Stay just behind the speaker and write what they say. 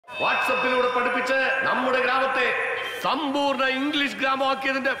വാട്സാപ്പിലൂടെ പഠിപ്പിച്ച് നമ്മുടെ ഗ്രാമത്തെ സമ്പൂർണ്ണ ഇംഗ്ലീഷ്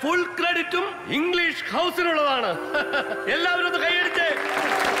ഗ്രാമമാക്കിയതിന്റെ ഫുൾ ക്രെഡിറ്റും ഇംഗ്ലീഷ് ഹൗസിനുള്ളതാണ്. എല്ലാവരും ഒന്ന് കൈയടിച്ചേ.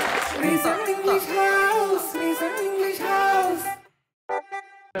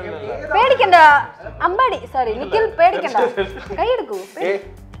 പേടിക്കണ്ട അമ്പാടി സോറി നിഖിൽ പേടിക്കണ്ട കൈയെടുക്കൂ.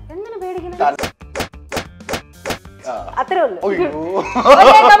 എന്തിനാ പേടിക്കണ്ട? അത്രേ ഉള്ളൂ.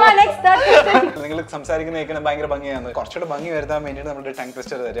 നിങ്ങൾ സംസാരിക്കുന്ന കേൾക്കണം ഭയങ്കര ഭംഗിയാണ്. കുറച്ചുകൂടെ ഭംഗി വരുത്താൻ വേണ്ടിട്ട് നമ്മുടെ ടങ്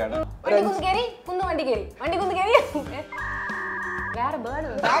ട്വിസ്റ്റർ തരാണ്.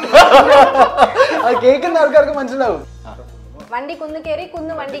 കേൾക്കുന്ന ആൾക്കാർക്ക് മനസ്സിലാവും. വണ്ടി കുന്ന് കേറി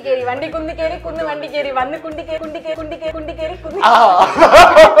കുന്ന് വണ്ടി കേറി വണ്ടി കുന്ന് കേറി കുന്ന് വണ്ടി കേറി വന്ന് കുണ്ടി കേറി കുണ്ടി കേറി കുണ്ടി കേറി കുണ്ടി കേറി കുന്ന്.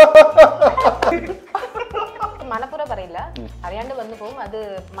 മനപ്പുറം പറയില്ല, അറിയാണ്ട് വന്നു പോകും. അത്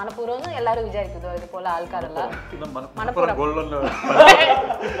മനപ്പുറം എന്ന് എല്ലാരും വിചാരിക്കുന്നു. ഇതുപോലെ ആൾക്കാരല്ല മനപ്പുറം.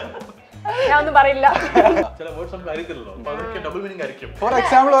 ഞാൻ ഒന്നും പറയില്ല. ഫോർ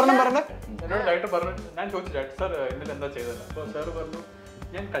എക്സാമ്പിൾ ഒരെണ്ണം പറഞ്ഞേ. ഡയറക്ടർ പറഞ്ഞു, ഞാൻ ചോദിച്ചു സാർ ഇന്നലെ എന്താ ചെയ്തത്? അപ്പൊ സാർ പറഞ്ഞു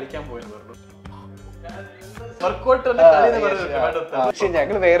ഞാൻ കളിക്കാൻ പോയെന്ന് പറഞ്ഞു. പക്ഷെ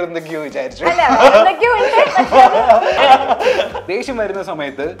ഞങ്ങള് വേറെ എന്തൊക്കെയോ വിചാരിച്ചു. ദേഷ്യം വരുന്ന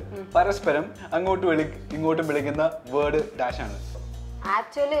സമയത്ത് പരസ്പരം ഇങ്ങോട്ടും വിളിക്കുന്ന വേർഡ് ഡാഷ് ആണ്.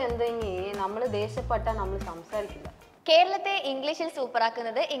 ആക്ച്വലി എന്തെങ്കിൽ നമ്മള് ദേഷ്യപ്പെട്ടാൽ നമ്മൾ സംസാരിക്കില്ല. കേരളത്തെ ഇംഗ്ലീഷിൽ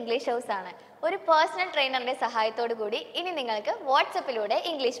സൂപ്പറാക്കുന്നത് ഇംഗ്ലീഷ് ഹൗസ് ആണ്. ഒരു പേഴ്സണൽ ട്രെയിനറിന്റെ സഹായത്തോടു കൂടി ഇനി നിങ്ങൾക്ക് വാട്സപ്പിലൂടെ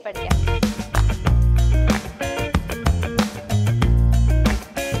ഇംഗ്ലീഷ് പഠിക്കാം.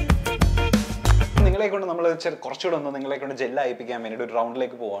 നിങ്ങളെ കൊണ്ട് നമ്മൾ കുറച്ചുകൂടെ ഒന്ന് നിങ്ങളെ കൊണ്ട് ജെല്ലയിപ്പിക്കാൻ വേണ്ടിയിട്ട് ഒരു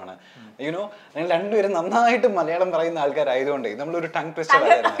റൗണ്ടിലേക്ക് പോവാണ്. യുനോ നിങ്ങൾ രണ്ടുപേരും നന്നായിട്ട് മലയാളം പറയുന്ന ആൾക്കാരായതുകൊണ്ട് നമ്മളൊരു ടങ് ട്വിസ്റ്റർ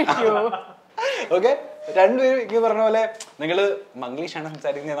ആയിരുന്നു. ഓക്കെ, രണ്ടുപേരും ഈ പറഞ്ഞ പോലെ നിങ്ങള് മംഗ്ലീഷാണ്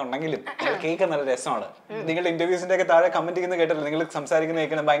സംസാരിക്കുന്നതെന്നുണ്ടെങ്കിലും കേൾക്കാൻ നല്ല രസമാണ്. നിങ്ങളുടെ ഇന്റർവ്യൂസിന്റെ ഒക്കെ താഴെ കമന്റ് ചെയ്യുന്ന കേട്ടല്ലോ, നിങ്ങൾ സംസാരിക്കുന്ന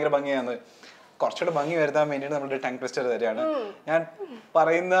കേൾക്കണം ഭയങ്കര ഭംഗിയാണ്. കുറച്ചുകൂടെ ഭംഗി വരുത്താൻ വേണ്ടിയിട്ട് നമ്മുടെ ടങ് ട്വിസ്റ്റർ തരാണ്. ഞാൻ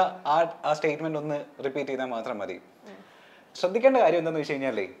പറയുന്ന ആ സ്റ്റേറ്റ്മെന്റ് ഒന്ന് റിപ്പീറ്റ് ചെയ്താൽ മാത്രം മതി. ശ്രദ്ധിക്കേണ്ട കാര്യം എന്താന്ന് വെച്ച്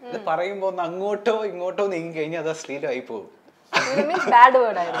കഴിഞ്ഞാലേ, ഇത് പറയുമ്പോ ഒന്ന് അങ്ങോട്ടോ ഇങ്ങോട്ടോ നീങ്ങി കഴിഞ്ഞാൽ അത് അശ്ലീലമായി പോകും.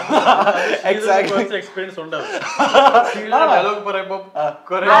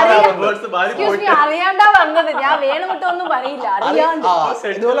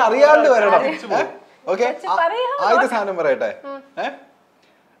 ഇതുപോലെ അറിയാണ്ട് വരണം. ഓക്കെ, ആദ്യത്തെ സാധനം പറയട്ടെ.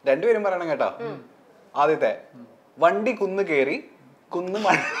 രണ്ടുപേരും പറയണം കേട്ടോ. ആദ്യത്തെ, വണ്ടി കുന്ന് കേറി കുന്ന്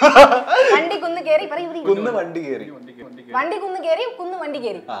വണ്ടി കുന്ന് കേറി കുന്ന് വണ്ടി കേറി വണ്ടി കുന്ന് കേറി കുന്ന് വണ്ടി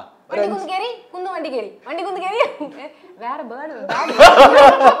കേറി വണ്ടി കുന്ന് കേറി കുന്ന് വണ്ടി കേറി വണ്ടി കുന്ന് കേറി. വേറെ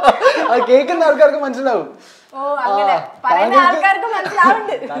അത് കേൾക്കുന്ന ആൾക്കാർക്ക് മനസ്സിലാവും. ഓ അങ്ങനെ പറയുന്ന ആൾക്കാർക്ക്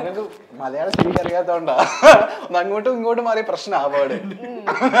മനസ്സിലാവുന്നുണ്ട്. താങ്കൾക്ക് മലയാളം ശരിക്കും അറിയാത്തോണ്ടാ അങ്ങോട്ടും ഇങ്ങോട്ടും മാറിയ പ്രശ്നം ആ വേർഡ്.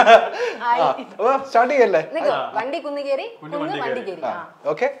 സ്റ്റാർട്ട് ചെയ്യല്ലേ? വണ്ടി കുന്ന് കേറി കുന്ന് വണ്ടി കേറി.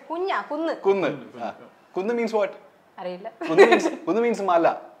 ഓക്കെ, കുഞ്ഞാ കുന്ന് കുന്ന് കുന്ന് മീൻസ് വാട്ട്? അറിയില്ല. കുന്ന് മീൻസ് മല.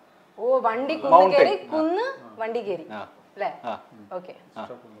 ഓ, വണ്ടി കുന്ന് കേറി കുന്ന് വണ്ടി കേറി അല്ലേ? ഓക്കെ,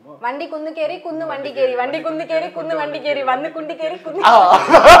 വണ്ടി കുന്ന് കേറി കുന്ന് വണ്ടി കേറി വണ്ടി കുന്ന് കേറി കുന്ന് വണ്ടി കേറി വന്ന് കുണ്ടി കേറി കുന്ന്.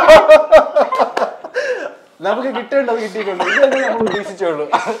 നമുക്ക് കിട്ടേണ്ടത് കിട്ടിയിട്ടുണ്ട്. ഇതൊക്കെ നമ്മൾ ഉദ്ദേശിച്ചോളൂ.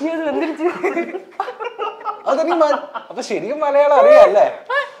 അതെനിക്ക് അപ്പൊ ശരിക്കും മലയാളം അറിയാല്ലേ?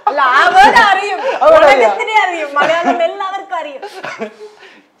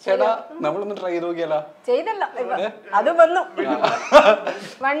 ചേട്ടാ, നമ്മളൊന്ന് ട്രൈ ചെയ്ത് നോക്കിയാലോ? ചെയ്തല്ലോ, അത് വന്നു.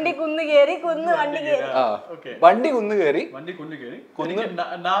 വണ്ടി കുന്ന് കേറി കുന്ന് വണ്ടി കേറി. വണ്ടി കുന്ന് കേറി വണ്ടി കുന്ന് കേറി കുന്ന്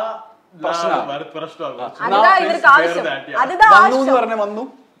വന്നു പറഞ്ഞ വന്നു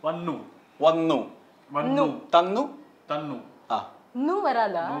വന്നു വന്നു വന്നു തന്നു തന്നു. നു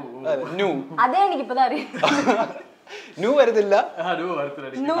വരാല ന്യൂ. അതേ എനിക്കിപ്പോ അറിയാം. ന്യൂ വരത്തില്ല.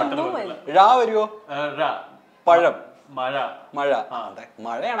 ഴ വരുവോ? പഴം മഴ. മഴ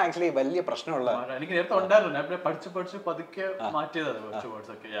മഴയാണ് ആക്ച്വലി വലിയ പ്രശ്നമുള്ള. എനിക്ക് നേരത്തെ ഉണ്ടായിരുന്നു, ഞാൻ പഠിച്ച് പതുക്കെ മാറ്റിയതാണ്.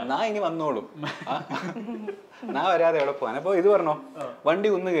 നാ ഇനി വന്നോളും, നാ വരാതെ എവിടെ പോവാൻ. അപ്പൊ ഇത് പറഞ്ഞോ, വണ്ടി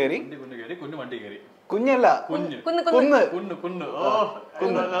കുന്ന് കയറി കുന്ന് വണ്ടി കയറി. കുഞ്ഞല്ല, കുഞ്ഞ് കുന്ന് കുന്ന് കുന്ന് കുന്ന്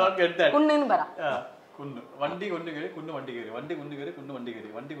പറ. കുന്ന് വണ്ടി കുന്ന് കയറി കുന്ന് വണ്ടി കയറി വണ്ടി കുന്ന് കയറി കുന്ന് വണ്ടി കയറി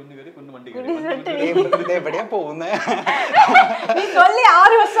വണ്ടി കുന്ന് കയറി കുന്ന് വണ്ടി കയറി. എവിടെയാ പോകുന്നേ?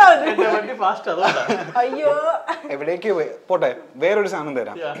 എവിടേക്ക് പോട്ടെ. വേറൊരു സാധനം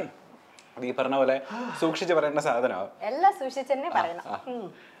തരാം. ഈ പറഞ്ഞ പോലെ സൂക്ഷിച്ച് പറയേണ്ട സാധനം. എല്ലാം സൂക്ഷിച്ചെന്നെ പറയണം.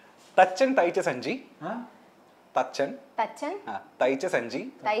 തച്ചൻ തയ്ച്ച സഞ്ചി. തച്ചൻ തച്ചൻ തയ്ച്ച സഞ്ചി.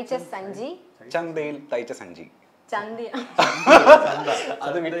 തയ്ച്ച സഞ്ചി. ചന്തയിൽ തയ്ച്ച സഞ്ചി. ചന്തി.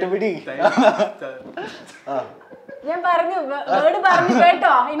 അത് വിട്ടുപിടി. ഞാൻ പറഞ്ഞു, വേർഡ് പറഞ്ഞു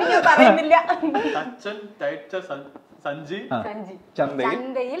കേട്ടോ, എനിക്ക് പറയുന്നില്ല. തച്ചൻ തയ്ച്ച സഞ്ചി. ചന്തയിൽ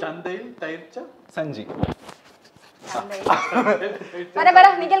ചന്തയിൽ തയ്ച്ച സഞ്ചി.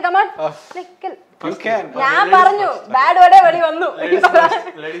 Nikhil come on Nikhil You can. ഞാൻ പറഞ്ഞു ബാഡ് വേർഡേ വെളി വന്നു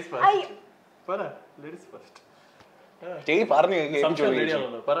Ladies first. ചെയ് പറഞ്ഞു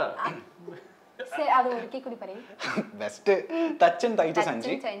അത് ഒരിക്കൽ കൂടി പറയും ബെസ്റ്റ് തച്ചൻ തയ്ച്ച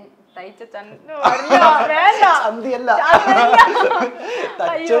സഞ്ചി വേണ്ട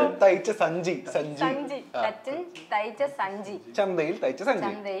തച്ചൻ തയ്ച്ച സഞ്ചി തച്ചൻ തയ്ച്ച സഞ്ചി ചന്തയിൽ തയ്ച്ച സഞ്ചി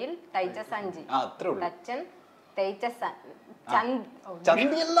ചന്തയിൽ തയ്ച്ച സഞ്ചി അത്രേ ഉള്ളൂ തച്ചൻ തയ്ച്ച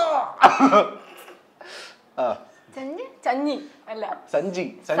ചന്തിയല്ല ചഞ്ഞി അല്ല സഞ്ചി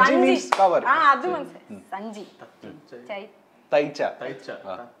സഞ്ചി മീൻസ് കവർ അത് മനസ്സിലായി സഞ്ചി തയ്ച്ച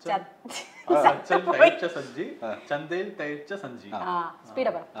സഞ്ചി ചന്തയിൽ തയ്ച്ച സഞ്ചി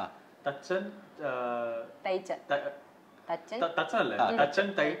സ്പീഡ് പറ തച്ചൻ തയ്ച്ച തച്ചനല്ലേ തച്ചൻ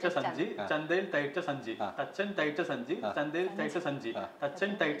തയ്ച്ച സഞ്ചി ചന്തയിൽ തയ്ച്ച സഞ്ചി തച്ചൻ തയ്ച്ച സഞ്ചി ചന്തയിൽ തയ്ച്ച സഞ്ചി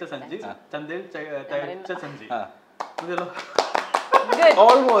തച്ചൻ തയ്ച്ച സഞ്ചി ചന്തയിൽ തയ്ച്ച സഞ്ചി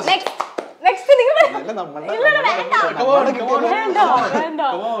ഓൾമോസ്റ്റ്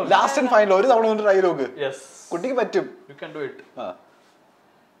ലാസ്റ്റ് ആൻഡ് ഫൈനൽ ഒരു തവണ ട്രൈ നോക്ക് കുട്ടിക്ക് പറ്റും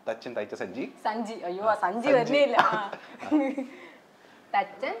തച്ചൻ തയ്ച്ച സഞ്ചി സഞ്ചി അയ്യോ സഞ്ചി വരുന്നില്ല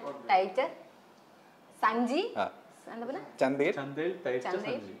തച്ചൻ തയ്ച്ച സഞ്ചി ചന്തയിൽ തയ്ച്ച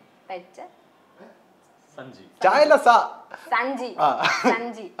സഞ്ചി ചായല്ല സഞ്ചി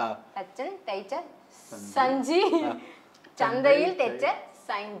സഞ്ചി തച്ചൻ തയ്ച്ച സഞ്ചി ചന്തയിൽ തെച്ച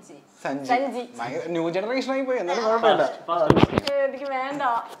സഞ്ചി ന്യൂ ജനറേഷൻ ആയി പോയി എന്നാലും കുഴപ്പമില്ല എനിക്ക് വേണ്ട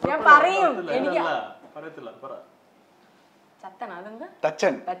ഞാൻ പറയും എനിക്ക് ചത്തന അതെന്താ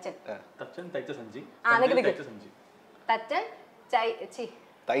തച്ചൻ തച്ചൻ തയ്ച്ച സഞ്ചി തച്ചൻ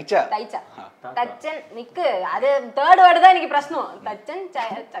തയ്ച്ച തച്ചൻ നിക്ക് അത് തേർഡ് വേർഡ് தான் എനിക്ക് പ്രശ്നം തച്ചൻ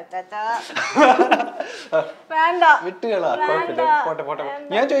വേണ്ട വിട്ടുകളാ കുഴപ്പമില്ല പോട്ടെ പോട്ടെ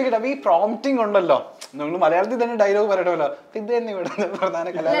ഞാൻ ചോദിക്കട്ടെ ഈ പ്രോംപ്റ്റിംഗ് ഉണ്ടല്ലോ നിങ്ങൾ മലയാളത്തിൽ തന്നെ ഡയലോഗ് പറയണമല്ലോ ഇത് തന്നെ ഇവിടെ പ്രധാന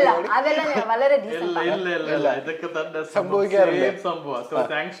കലാപരിപാടി അതെല്ലാം വളരെ സംഭവിക്കാറില്ല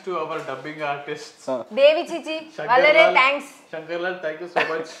ദേവി ചേച്ചി വളരെ thanks Shankarlal thank you so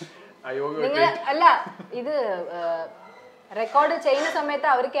much നിങ്ങൾ അല്ല ഇത് റെക്കോർഡ് ചെയ്യുന്ന സമയത്ത്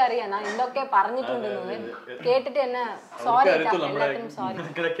അവർക്ക് അറിയാം ഞാൻ എന്തൊക്കെ പറഞ്ഞിട്ടുണ്ടെന്ന് കേട്ടിട്ട് എന്നെ സോറി എല്ലാത്തിനും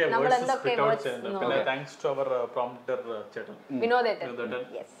സോറി നമ്മൾ എന്തൊക്കെ വിനോദേട്ടൻ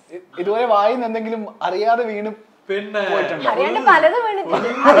ഇതുപോലെ വായിന്ന് എന്തെങ്കിലും അറിയാതെ വീണ് പിന്നെ അറിയാണ്ട് പലതും വീണിട്ടുണ്ട്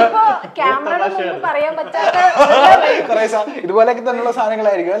അതിപ്പോ ക്യാമറയുടെ മുന്നിൽ പറയാൻ പറ്റാത്ത ഇതുപോലെയൊക്കെ തന്നെയുള്ള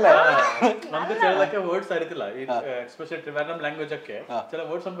സാധനങ്ങളായിരിക്കും അല്ലേ നമുക്ക് ചിലതൊക്കെ വേർഡ്സ് അറിയത്തില്ല ഈ എക്സ്പെഷ്യലി ട്രിവാൻഡ്രം ലാംഗ്വേജ് ഒക്കെ ചില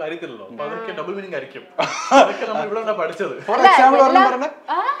വേർഡ്സ് നമുക്ക് അറിയത്തില്ലല്ലോ അപ്പൊ അതൊക്കെ ഡബിൾ മീനിങ് ആയിരിക്കും അതൊക്കെ നമ്മൾ ഇവിടെ പഠിച്ചത് ഫോർ എക്സാമ്പിൾ പറഞ്ഞേ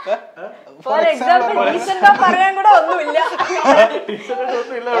ഫോർ എക്സാമ്പിൾ ടീച്ചറിന്റെ പറയാൻ കൂടെ ഒന്നുമില്ല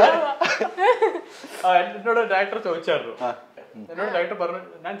എന്നോട് ഡയറക്ടർ ചോദിച്ചായിരുന്നു എന്നോട് ഡയറക്ടർ പറഞ്ഞു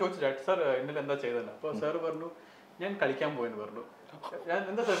ഞാൻ ചോദിച്ചു ഡയറക്ടർ സാർ ഇന്നലെ എന്താ ചെയ്തത് അപ്പൊ സാർ പറഞ്ഞു ഞാൻ കളിക്കാൻ പോയെന്ന് പറഞ്ഞു ഞാൻ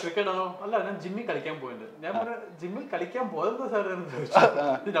എന്താ സാർ ക്രിക്കറ്റ് ആണോ അല്ല ഞാൻ ജിമ്മിൽ കളിക്കാൻ പോയത് ഞാൻ പറഞ്ഞു ജിമ്മിൽ കളിക്കാൻ പോയെന്താ സാർ എന്ന്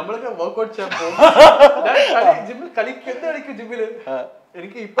ചോദിച്ചു നമ്മളൊക്കെ വർക്ക്ഔട്ട് ചെയ്യാൻ പോകും ജിമ്മിൽ എന്താ കളിക്കും ജിമ്മില്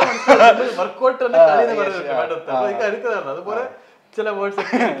എനിക്ക് ഇപ്പൊ മനസ്സിലായി വർക്ക്ഔട്ട് കളി എന്ന് പറഞ്ഞത് എനിക്ക് അറിയതാണ് അതുപോലെ ചില വേർഡ്സ്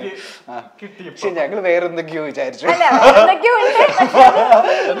കിട്ടി ഞങ്ങൾ വേറെന്തൊക്കെയോ വിചാരിച്ചു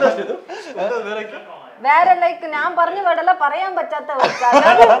വേറെ ലൈക്ക് ഞാൻ പറഞ്ഞ വേർഡല്ല പറയാൻ പറ്റാത്ത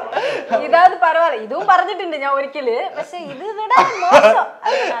ഇതാത് പരവാല ഇതും പറഞ്ഞിട്ടുണ്ട് ഞാൻ ഒരിക്കല് പക്ഷെ ഇത്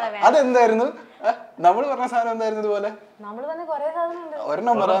അതെന്തായിരുന്നു നമ്മൾ പറഞ്ഞ സാധനം എന്തായിരുന്നു ഇതുപോലെ നമ്മള് പറഞ്ഞ കൊറേ സാധനം ഉണ്ട്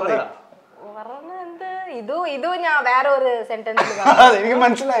ഒരെണ്ണം പറയാതെ ഇതും ഞാൻ വേറെ ഒരു സെന്റൻസ് എനിക്ക്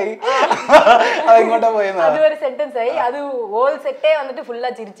മനസ്സിലായി അതെങ്ങോട്ടാ പോയെന്ന് അത് ഒരു സെന്റൻസ് ആയി അത് ഹോൾ സെറ്റേ വന്നിട്ട്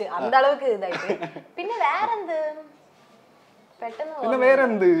ഫുള്ളാ ചിരിച്ച് அந்த அளவுக்கு ഇതായിട്ട് പിന്നെ വേറെന്ത് പിന്നെ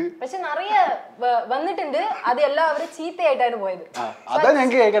വേറെന്ത് പക്ഷെ നിറയെ വന്നിട്ടുണ്ട് അത് എല്ലാവരും ചീത്തയായിട്ടാണ് പോയത് അതാ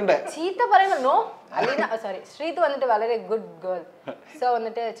ഞങ്ങൾക്ക് കേൾക്കണ്ടേ ചീത്ത പറയുന്നത് നോ അലീന സോറി ശ്രീതു വന്നിട്ട് വളരെ ഗുഡ് ഗേൾ സോ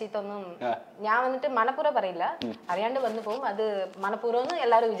വന്നിട്ട് ചീത്ത ഒന്നും ഞാൻ വന്നിട്ട് മനപ്പൂർവ്വം പറയില്ല അറിയാണ്ട് വന്നു പോകും അത് മനപ്പൂർവ്വം എന്ന്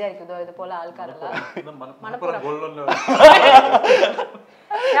എല്ലാവരും വിചാരിക്കും ഇതുപോലെ ആൾക്കാരല്ല മനപ്പൂർവ്വം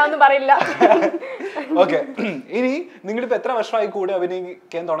ഞാൻ ഒന്നും പറയില്ല ഓക്കെ ഇനി നിങ്ങളിപ്പോ എത്ര വർഷമായി കൂടെ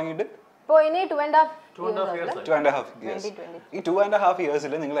അഭിനയിക്കാൻ തുടങ്ങിയിട്ട് ഇനി 2.5 years. ഈ 2.5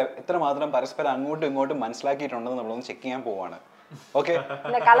 yearsൽ നിങ്ങൾ എത്രമാത്രം പരസ്പരം അങ്ങോട്ടും ഇങ്ങോട്ടും മനസ്സിലാക്കിയിട്ടുണ്ടെന്ന് നമ്മളൊന്ന് ചെക്ക് ചെയ്യാൻ പോവാണ്. ഓക്കെ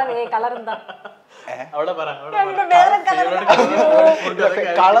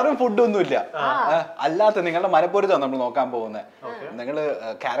കളറും ഫുഡും ഒന്നുമില്ല, അല്ലാത്ത നിങ്ങളുടെ മനപ്പൊരുത്തമാണ് നമ്മൾ നോക്കാൻ പോകുന്നത്. നിങ്ങള്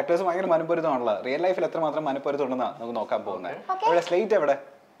ക്യാരക്ടേഴ്സ് ഭയങ്കര മനപ്പൊരുത്തമാണല്ലോ. റിയൽ ലൈഫിൽ എത്രമാത്രം മനപ്പൊരുത്തം ഉണ്ടെന്നാണ് നമുക്ക് നോക്കാൻ പോകുന്നത്. എവിടെ സ്ലേറ്റ് എവിടെ?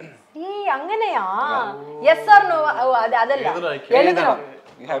 അങ്ങനെയാ യെസ് ഓർ നോ അതല്ല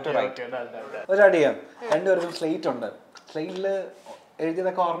ഒരടിയാം. രണ്ടുപേർക്കും സ്ലേറ്റ് ഉണ്ട്. സ്ലേറ്റില്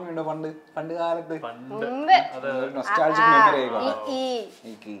എഴുതിയതൊക്കെ ഓർമ്മയുണ്ടോ പണ്ട് പണ്ട് കാലത്ത്?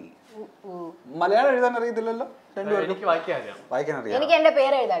 മലയാളം എഴുതാൻ അറിയത്തില്ലല്ലോ? എനിക്ക് വായിക്കാൻ അറിയാം. എനിക്ക് എന്റെ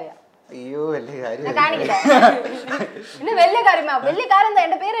പേര് എഴുതാറിയാം. അയ്യോ വലിയ കാര്യം. പിന്നെ വലിയ കാര്യമാ, വലിയ കാര്യം എന്താ?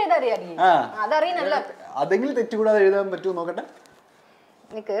 എന്റെ പേര് എഴുതാറിയാം. അതറിയുന്നല്ലോ. അതെങ്കിലും തെറ്റുകൂടാതെ എഴുതാൻ പറ്റുമോ നോക്കട്ടെ.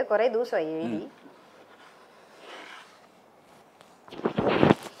 എനിക്ക് കൊറേ ദിവസമായി എഴുതി.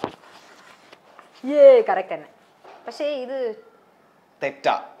 കറക്റ്റ് തന്നെ. പക്ഷേ ഇത്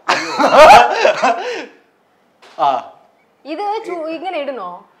തെറ്റാ. ഇത് ഇങ്ങനെ ഇടണോ?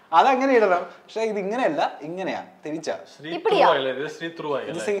 അതങ്ങനെ ഇടണം. പക്ഷെ ഇത് ഇങ്ങനെയല്ല, ഇങ്ങനെയാ തിരിച്ചാ.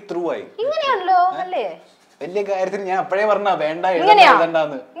 ഇങ്ങനെയാണല്ലോ അല്ലേ? വലിയ കാര്യത്തിന് ഞാൻ അപ്പഴേ പറഞ്ഞ വേണ്ട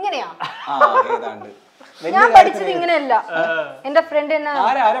എഴുതണ്ടാന്ന്. ഇങ്ങനെയാ ഏതാണ്ട് ഞാൻ പഠിച്ചത് ഇങ്ങനെയല്ല. എന്റെ ഫ്രണ്ട്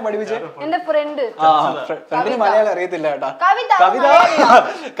ആരാ പഠിപ്പിച്ചേ? എന്റെ ഫ്രണ്ടിന് മലയാളം അറിയത്തില്ല കേട്ടാ.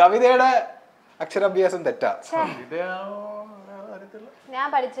 കവിതയുടെ അക്ഷരാഭ്യാസം തെറ്റാ. ഞാൻ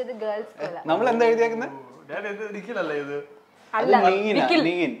പഠിച്ചത് ഗേൾസ് സ്കൂളാ. നമ്മൾ എന്താ എഴുതിയേക്കുന്നത്?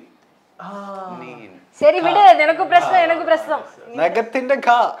 ശരി വിട്, നിനക്ക് പ്രശ്നം എനിക്ക് പ്രശ്നം. നഖത്തിന്റെ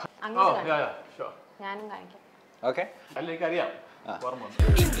ഞാനും കാണിക്കാം. ഓക്കെ അറിയാം.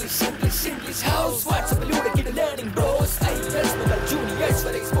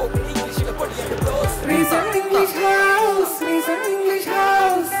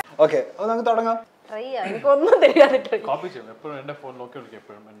 ഓക്കെ അപ്പൊ നമുക്ക് തുടങ്ങാം. എനിക്കൊന്നും தெரியாது. காப்பி செய்யணும். எப்பவும் எந்த ஃபோன் நோக்கி விളിക്കും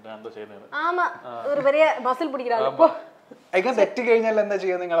எப்பவும் എന്താ ചെയ്യുന്നത്? ആമാ ഒരു വലിയ മസിൽ പിടിക്കறாங்க. അപ്പോ അയ്യോ തെറ്റി കഴിഞ്ഞാൽ എന്താ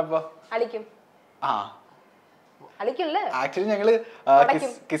ചെയ്യാ നിങ്ങളപ്പോ? അളിക്കും. അളിക്കില്ലേ? ആക്ച്വലി ഞങ്ങള്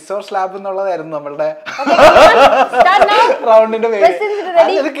കിസ് ഓർ സ്ലാബ് എന്നുള്ളതായിരുന്നു നമ്മളുടെ റൗണ്ടിന്റെ പേര്.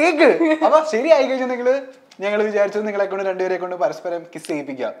 അത് കേക്ക്. അപ്പൊ ശരിയായി കഴിഞ്ഞാൽ നിങ്ങള് ഞങ്ങൾ വിചാരിച്ചത് നിങ്ങളെ കൊണ്ട് രണ്ടുപേരെ കൊണ്ട് പരസ്പരം കിസ്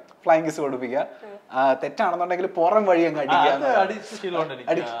ചെയ്യിപ്പിക്കാം, ഫ്ലൈങ് കിസ് കൊടുപ്പിക്കാം. തെറ്റാണെന്നുണ്ടെങ്കിൽ പുറം വഴി അങ്ങ് അടിക്കാം.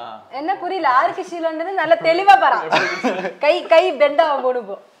 എന്നെ പുരിയില്ല ആർക്ക് ശീലമുണ്ടെന്ന് നല്ല തെളിവാ പറ. കൈ ബെൻഡാവാൻ പോണു.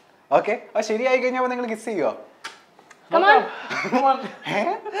 ഓക്കെ അപ്പൊ ശരിയായി കഴിഞ്ഞാൽ നിങ്ങൾ കിസ് ചെയ്യുവോ?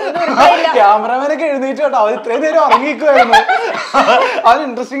 ക്യാമറമാനൊക്കെ എഴുന്നേറ്റ് കേട്ടോ, അവൻ ഇത്രയും നേരം ഉറങ്ങിക്കുവായിരുന്നു. അവൻ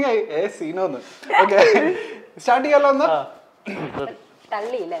ഇൻട്രസ്റ്റിംഗ് ആയി. സീനോന്ന്. ഓക്കെ സ്റ്റാർട്ട് ചെയ്യാലോ ഒന്ന്.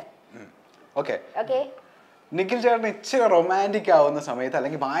 ഓക്കെ നിഖിൽ ചേട്ടൻ ഇച്ചിരി റൊമാൻറ്റിക് ആവുന്ന സമയത്ത്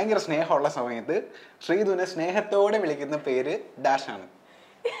അല്ലെങ്കിൽ ഭയങ്കര സ്നേഹമുള്ള സമയത്ത് ശ്രീധുവിനെ സ്നേഹത്തോടെ വിളിക്കുന്ന പേര് ഡാഷ് ആണ്.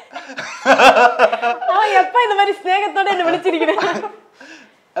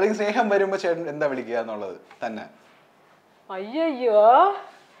 അല്ലെങ്കിൽ സ്നേഹം വരുമ്പോ ചേട്ടൻ എന്താ വിളിക്കുക എന്നുള്ളത് തന്നെ. അയ്യോ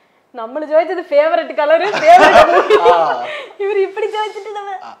നമ്മൾ ചോദിച്ചത് ഫേവറേറ്റ് കളർ ഇവർ ഇപ്പടി ചോദിച്ചിട്ട്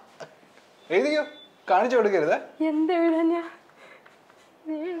എഴുതിയോ? കാണിച്ചു കൊടുക്കരുത്. എന്താ എഴുതാ?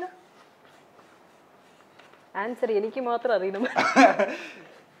 ആൻസർ എനിക്ക് മാത്രം അറിയണം.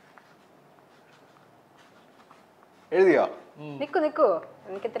 എഴുതിയോ? നിക്കൂ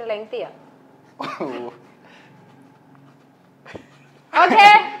എനിക്ക് ഇത്ര ലെങ്തിയാ.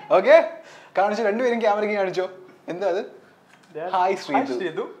 ഓക്കെ കാണിച്ചു. രണ്ടുപേരും ക്യാമറയ്ക്ക് കാണിച്ചോ. എന്താ അത്? ഹായ്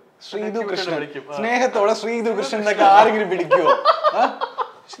ശ്രീധു. ശ്രീധു കൃഷ്ണൻ. സ്നേഹത്തോടെ ശ്രീധു കൃഷ്ണൻ എന്നൊക്കെ ആരെങ്കിലും വിളിക്കുവോ?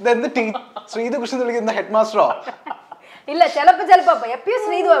 ഇതെന്ത് ശ്രീധു കൃഷ്ണൻ വിളിക്കുന്ന ഹെഡ് മാസ്റ്ററോ? ഇല്ല, ചിലപ്പോ എപ്പോഴും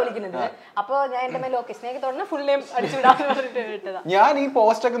ശ്രീധുവാ വിളിക്കുന്നത്. അപ്പൊ ഞാൻ എന്റെ മേലെ ഓക്കെ സ്നേഹത്തോടെ ഫുൾ നെയിം അടിച്ചുവിടാന്ന് പറഞ്ഞിട്ട് വിട്ടതാ. ഞാൻ ഈ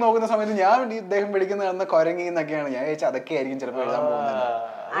പോസ്റ്റ് ഒക്കെ നോക്കുന്ന സമയത്ത് ഞാൻ ഇദ്ദേഹം വിളിക്കുന്നത് കാണുന്ന കൊരങ്ങി എന്നൊക്കെയാണ് ഞാൻ ചോദിച്ചത്. അതൊക്കെ ആയിരിക്കും ചിലപ്പോൾ എഴുതാൻ പോകുന്നത്.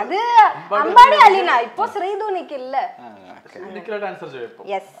 അത് അമ്പാടി അലീന. ഇപ്പൊ ശ്രീധു നിക്കില്ല.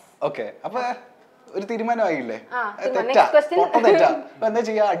 ഓക്കെ അപ്പൊ ഒരു തീരുമാനമായില്ലേ? തെറ്റാ. അപ്പൊ എന്താ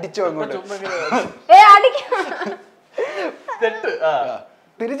ചെയ്യാ? അടിച്ചോ അങ്ങോട്ട്.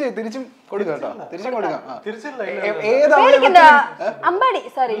 തിരിച്ചും കൊടുക്കാം കേട്ടോ. തിരിച്ചും കൊടുക്കാം. അമ്പാടി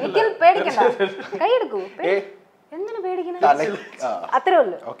സോറി നിഖിൽ പേടിക്കണ്ട. കൈ എടുക്കൂ. എന്തിനു പേടിക്കണ? അത്രേ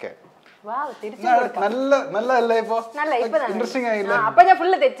ഉള്ളൂ. ഓക്കെ നല്ലതല്ലേ ഇപ്പൊ? ഇൻട്രസ്റ്റിംഗ് ആയില്ലേ? അപ്പൊ ഞാൻ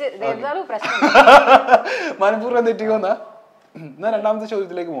ഫുള്ള് തെറ്റ് പ്രശ്നം മനഃപൂർവ്വം തെറ്റിക്കോന്നാ. എന്നാ രണ്ടാമത്തെ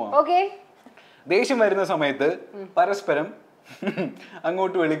ചോദ്യത്തിലേക്ക് പോവാം. ഓക്കെ. ദേഷ്യം വരുന്ന സമയത്ത് പരസ്പരം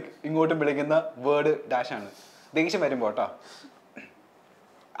ഇങ്ങോട്ടും വിളിക്കുന്ന വേർഡ് ഡാഷ് ആണ്. ദേഷ്യം വരുമ്പോ കേട്ടോ.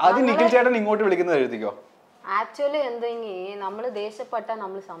 ആദ്യം നിഖിൽ ചേട്ടൻ ഇങ്ങോട്ട് വിളിക്കുന്നത് എഴുതിക്കോ. ആക്ച്വലി എന്തെങ്കിൽ നമ്മള് ദേഷ്യപ്പെട്ടാ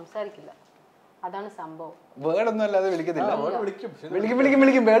നമ്മള് സംസാരിക്കില്ല. അതാണ് സംഭവം. വേർഡ് ഒന്നും അല്ലാതെ വിളിക്കത്തില്ല.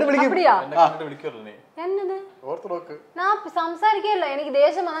 വിളിക്കും വേർഡ് വിളിക്കും. എന്നത് ഞാൻ സംസാരിക്കല്ല. എനിക്ക്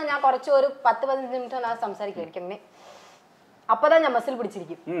ദേഷ്യം വന്നാൽ ഞാൻ കുറച്ച് ഒരു 10-15 മിനിറ്റ് ഞാൻ സംസാരിക്കും. അപ്പതാ ഞാൻ മസിൽ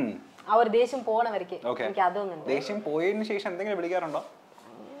പിടിച്ചിരിക്കും. ആ ഒരു ദേഷ്യം പോണ വരയ്ക്ക് എനിക്ക് അതൊന്നും. ദേഷ്യം പോയതിനു ശേഷം എന്തെങ്കിലും വിളിക്കാറുണ്ടോ?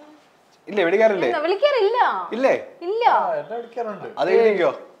 ഇല്ലേ? വിളിക്കാറില്ലേ? വിളിക്കാറില്ല. ഇല്ലേ? ഇല്ല. അത്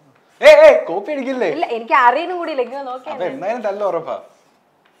എഴുതിക്കോ. കോപ്പി അടിക്കില്ലേ? ഇല്ല, എനിക്ക് അറിയണം കൂടി ഇല്ല. എന്തായാലും തല്ല ഉറപ്പാ.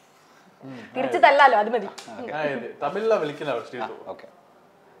 തിരിച്ചു തല്ലാലോ, അത് മതി. തമിഴിലാ വിളിക്കുന്ന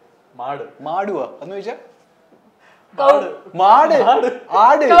മാടുവാ എന്ന് ചോദിച്ചാ മാട് ആട്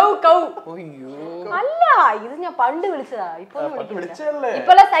അയ്യോ അല്ല ഇത് ഞാൻ പണ്ട് വിളിച്ചതാ ഇപ്പൊ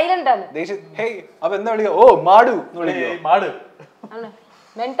സൈലന്റ് ആണ് അപ്പൊ എന്താ വിളിക്കുക ഓ മാടു മാട്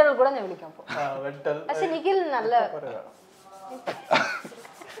മെന്റൽ കൂടെ ഞാൻ വിളിക്കാൻ പോ പക്ഷെ നിഖിൽ നല്ല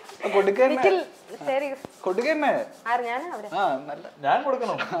ഞാൻ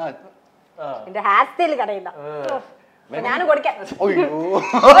കൊടുക്കണം എന്റെ ഹാർ സ്റ്റൈൽ കടയില്ല ഞാനും കൊടുക്കാം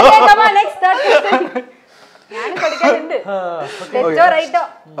ഞാനും കൊടുക്കാനുണ്ട്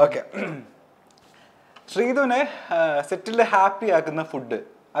ശ്രീധുവിനെ സെറ്റിൽ ഹാപ്പി ആക്കുന്ന ഫുഡ്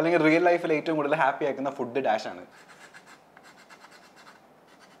അല്ലെങ്കിൽ റിയൽ ലൈഫിൽ ഏറ്റവും കൂടുതൽ ഹാപ്പി ആക്കുന്ന ഫുഡ് ഡാഷ് ആണ്.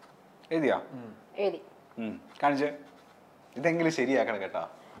 എഴുതിയാ കാണിച്ചേ ഇതെങ്കിലും ശരിയാക്കണം കേട്ടോ.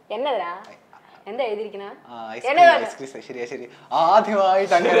 എന്നതാ എന്താ എഴുതിയിരിക്കണ ശരിയാ ശരി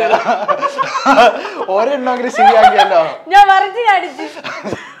ആദ്യമായിട്ട് അങ്ങനെ ഒരെണ്ണമെങ്കിലും ശരിയാക്കിയല്ലോ. ഞാൻ മറിച്ച് കാണിച്ചു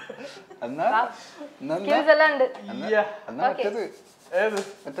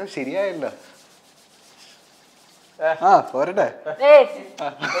മറ്റേ ശരിയായല്ലോ. ആ പോരട്ടെ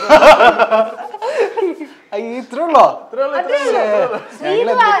ഇത്രയുള്ളോ അത്രേ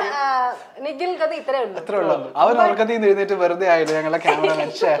ഉള്ളൂ. അവൻ ഉറക്കത്തിൽ നിന്ന് എഴുന്നേറ്റ് വെറുതെ ആയില്ലേ ഞങ്ങളെ ക്യാമറ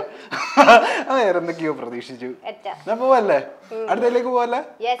മനുഷ്യ വേറെ എന്തൊക്കെയോ പ്രതീക്ഷിച്ചു. ഞാൻ പോവല്ലേ അടുത്തതിലേക്ക് പോവല്ലേ.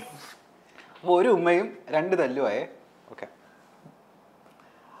 അപ്പൊ ഒരു ഉമ്മയും 2 തല്ലുമായേ. ഓക്കെ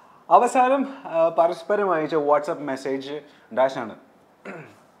അവസാനം പരസ്പരം അയച്ച വാട്സപ്പ് മെസ്സേജ് ഡാഷ് ആണ്.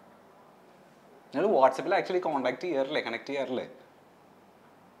 നിങ്ങൾ വാട്സപ്പിൽ ആക്ച്വലി കോണ്ടാക്ട് ചെയ്യാറില്ലേ കണക്ട് ചെയ്യാറില്ലേ?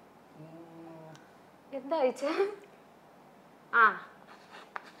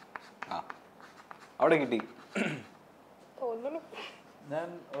 അവിടെ കിട്ടി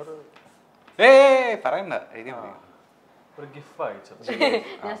പറയണ്ട എഴുതിയാ മതി.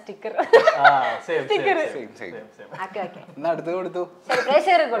 എന്നാ അടുത്ത് കൊടുത്തു.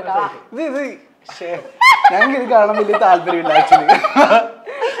 ഞങ്ങൾക്ക് ഇത് കാണാൻ വലിയ താല്പര്യമില്ല ആക്ച്വലി.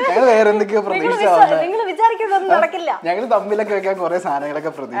 ഞങ്ങൾ വേറെ എന്തൊക്കെയോ പ്രതീക്ഷിച്ചാ ഞങ്ങൾ തമ്മിലൊക്കെ വെക്കാൻ കുറെ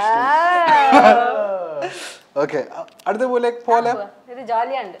സാധനങ്ങളൊക്കെ പ്രതീക്ഷിച്ചു. ഓക്കെ അടുത്ത പോലെ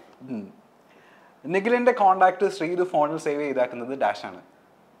നിഖിലിന്റെ കോണ്ടാക്ട് ശ്രീധു ഫോണിൽ സേവ് ചെയ്താക്കുന്നത് ഡാഷ് ആണ്.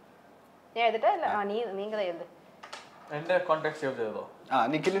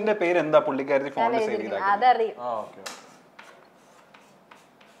 നിഖിലിന്റെ പേര് എന്താ പുള്ളിക്കാരി ഫോണിൽ സേവ് ചെയ്താക്കുന്നത്?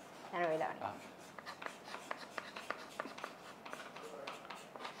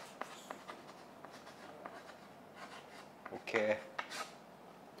 ഓക്കെ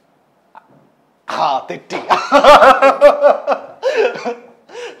തെറ്റി.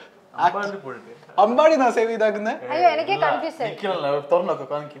 അമ്പാടി സേവ് ചെയ്താക്കുന്നത്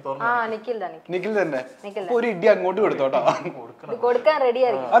നിഖിൽ തന്നെ. ഒരു ഇടി അങ്ങോട്ട് കൊടുത്തോട്ടോ.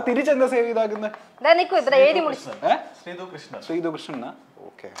 ആ തിരിച്ചെന്താ സേവ് ചെയ്താക്കുന്നത്? ശ്രീധു കൃഷ്ണൻ.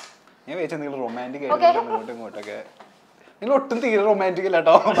 ഓക്കെ ഞാൻ വിചാരിച്ച നിങ്ങൾ റൊമാൻറ്റിക് ആയിട്ട് അങ്ങോട്ടും ഇങ്ങോട്ടൊക്കെ. നിങ്ങൾ ഒട്ടും തീരെ റൊമാൻറ്റിക്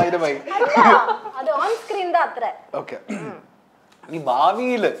അല്ലാട്ടോ. ഓക്കെ ഈ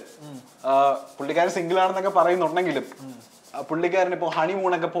ഭാവിയില് പുള്ളിക്കാരൻ സിംഗിൾ ആണെന്നൊക്കെ പറയുന്നുണ്ടെങ്കിലും പുള്ളിക്കാരൻ ഇപ്പൊ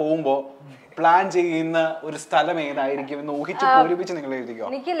ഹണിമൂണൊക്കെ പോകുമ്പോ പ്ലാൻ ചെയ്യുന്ന ഒരു സ്ഥലം ഏതായിരിക്കും എന്ന് ഊഹിച്ച് പൂരിപ്പിച്ച് നിങ്ങൾ എഴുതിക്കോ.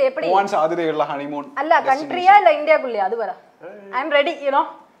 പോവാൻ സാധ്യതയുള്ള ഹണിമൂൺ അല്ല കൺട്രിയാ അല്ല ഇന്ത്യക്കുള്ളിയാ അത് പറ. I am ready you know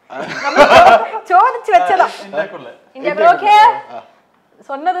ചോദിച്ചു വെച്ചതാ. ഇന്ത്യക്കുള്ള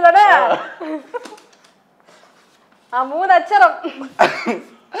சொன்னது தானே. ആ 3 അക്ഷരം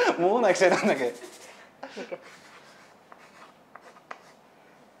 3 അക്ഷരം എന്നൊക്കെ.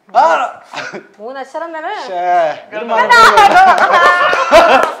 ആ 3 അക്ഷരം തന്നെ.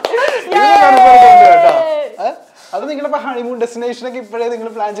 അത് നിങ്ങളിപ്പോ ഹണിമൂൺ ഡെസ്റ്റിനേഷൻ ഒക്കെ ഇപ്പോഴേ നിങ്ങൾ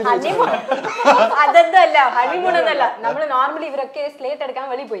പ്ലാൻ ചെയ്ത് അതൊന്നല്ല ഹണിമൂൺ എന്നല്ല. നമ്മൾ നോർമലി ഇവരൊക്കെ സ്ലേറ്റ് എടുക്കാൻ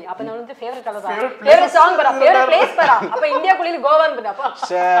വെളി പോയി. അപ്പൊ നമ്മൾ ഫേവറേറ്റ് കളർ ഫേവറേറ്റ് സോങ് പറ ഫേവറേറ്റ് പ്ലേസ് പറ. അപ്പൊ ഇന്ത്യക്കുള്ളിൽ ഗോവ അത്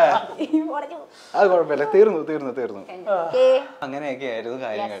കുഴപ്പമില്ല. തീർന്നു അങ്ങനെയൊക്കെ ആയിരുന്നു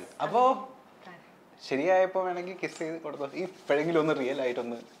കാര്യങ്ങൾ. അപ്പോ ശരിയായപ്പോ വേണമെങ്കിൽ കിസ് ചെയ്ത് കൊടുത്തോ. ഈ ഇപ്പോഴെങ്കിലും ഒന്ന് റിയൽ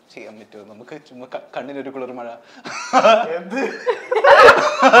ആയിട്ടൊന്ന് ചെയ്യാൻ പറ്റുമോ നമുക്ക്? ചുമ്മാ കണ്ണിനൊരു കുളിർ മഴ.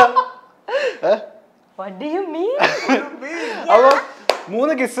 അപ്പൊ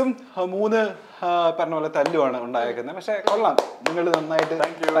 3 കിസ്സും 3 പറഞ്ഞ പോലെ തല്ലുമാണ് ഉണ്ടായേക്കുന്നത്. പക്ഷെ കൊള്ളാം, നിങ്ങൾ നന്നായിട്ട്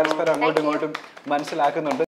പരസ്പരം അങ്ങോട്ടും ഇങ്ങോട്ടും മനസ്സിലാക്കുന്നുണ്ട്.